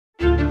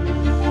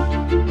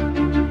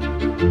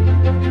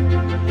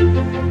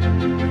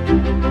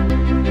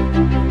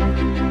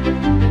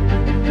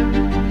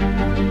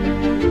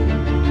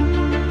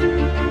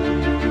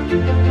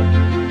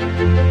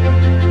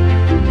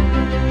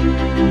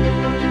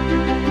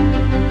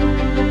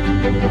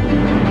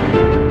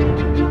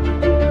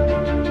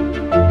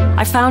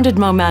I founded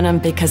Momentum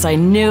because I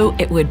knew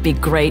it would be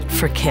great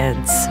for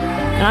kids.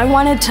 And I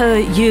wanted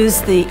to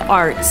use the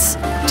arts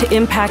to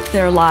impact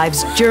their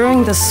lives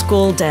during the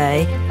school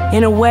day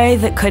in a way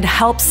that could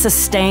help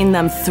sustain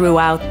them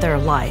throughout their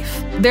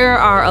life. There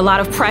are a lot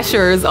of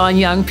pressures on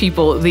young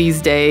people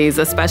these days,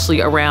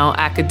 especially around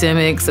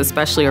academics,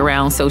 especially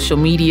around social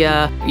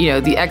media,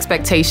 the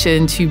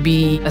expectation to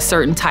be a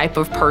certain type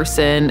of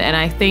person. And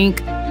I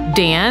think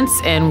dance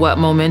and what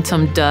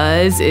Momentum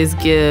does is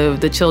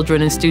give the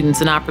children and students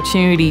an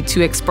opportunity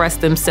to express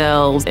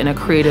themselves in a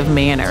creative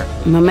manner.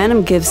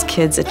 Momentum gives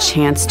kids a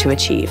chance to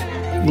achieve.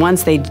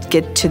 Once they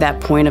get to that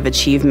point of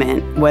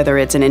achievement, whether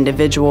it's an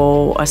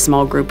individual, a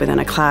small group within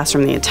a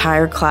classroom, the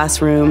entire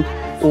classroom,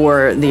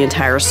 or the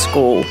entire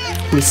school,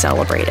 we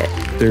celebrate it.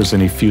 There's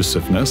an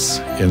effusiveness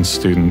in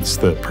students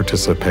that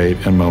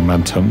participate in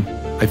Momentum.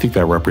 I think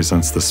that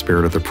represents the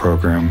spirit of the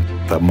program.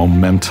 That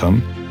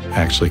momentum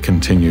actually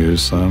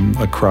continues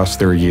across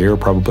their year,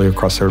 probably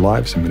across their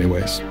lives in many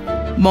ways.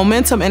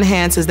 Momentum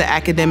enhances the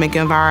academic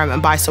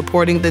environment by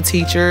supporting the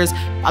teachers,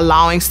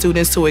 allowing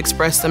students to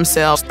express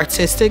themselves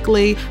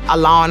artistically,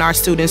 allowing our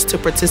students to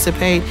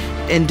participate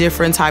in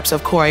different types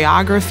of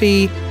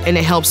choreography, and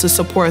it helps to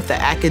support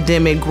the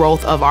academic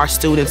growth of our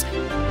students.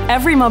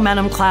 Every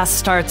Momentum class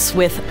starts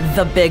with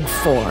the Big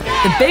Four.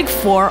 The Big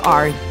Four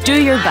are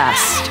do your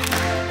best,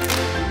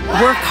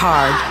 work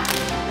hard,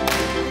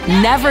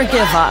 never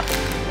give up,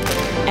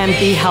 and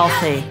be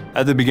healthy.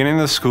 At the beginning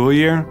of the school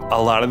year,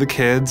 a lot of the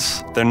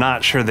kids, they're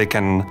not sure they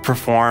can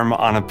perform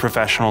on a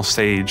professional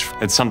stage.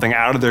 It's something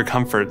out of their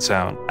comfort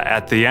zone.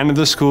 At the end of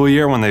the school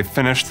year, when they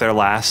finish their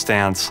last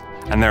dance,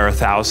 and there are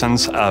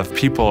thousands of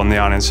people in the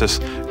audience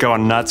just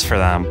going nuts for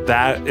them,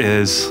 that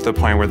is the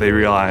point where they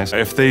realize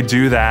if they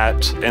do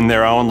that in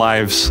their own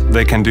lives,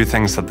 they can do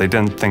things that they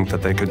didn't think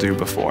that they could do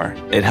before.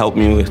 It helped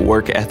me with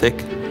work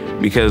ethic,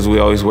 because we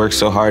always work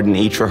so hard in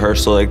each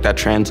rehearsal. That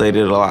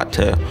translated a lot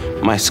to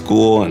my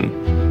school and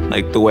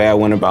the way I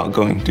went about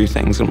going through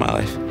things in my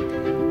life.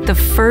 The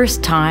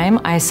first time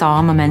I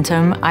saw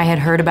Momentum, I had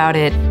heard about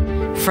it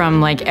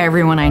from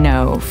everyone I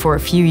know for a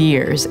few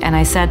years, and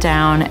I sat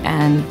down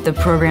and the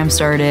program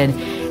started.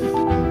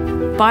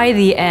 By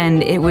the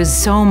end, it was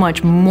so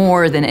much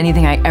more than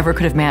anything I ever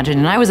could have imagined,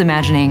 and I was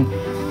imagining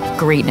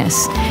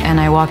greatness. And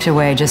I walked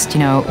away just,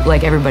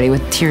 like everybody,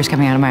 with tears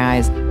coming out of my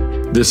eyes.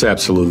 This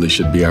absolutely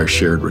should be our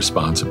shared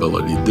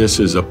responsibility. This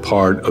is a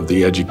part of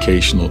the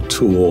educational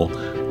tool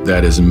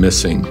that is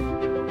missing.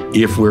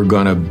 If we're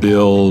going to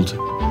build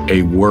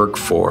a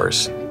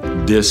workforce,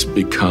 this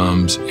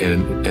becomes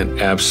an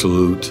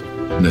absolute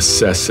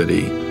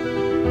necessity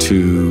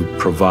to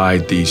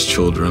provide these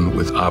children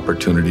with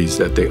opportunities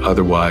that they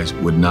otherwise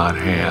would not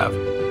have.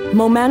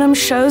 Momentum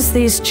shows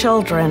these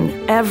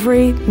children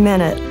every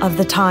minute of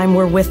the time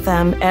we're with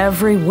them,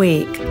 every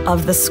week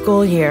of the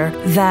school year,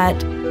 that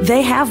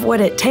they have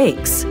what it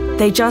takes.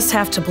 They just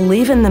have to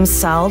believe in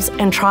themselves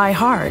and try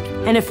hard.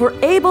 And if we're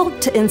able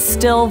to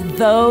instill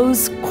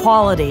those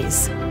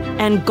qualities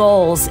and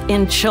goals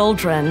in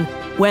children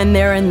when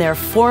they're in their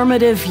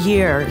formative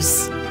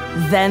years,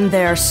 then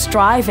they're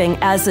striving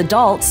as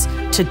adults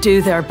to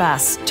do their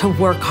best, to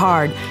work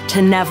hard,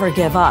 to never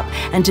give up,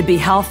 and to be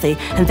healthy.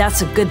 And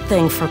that's a good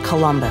thing for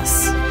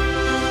Columbus.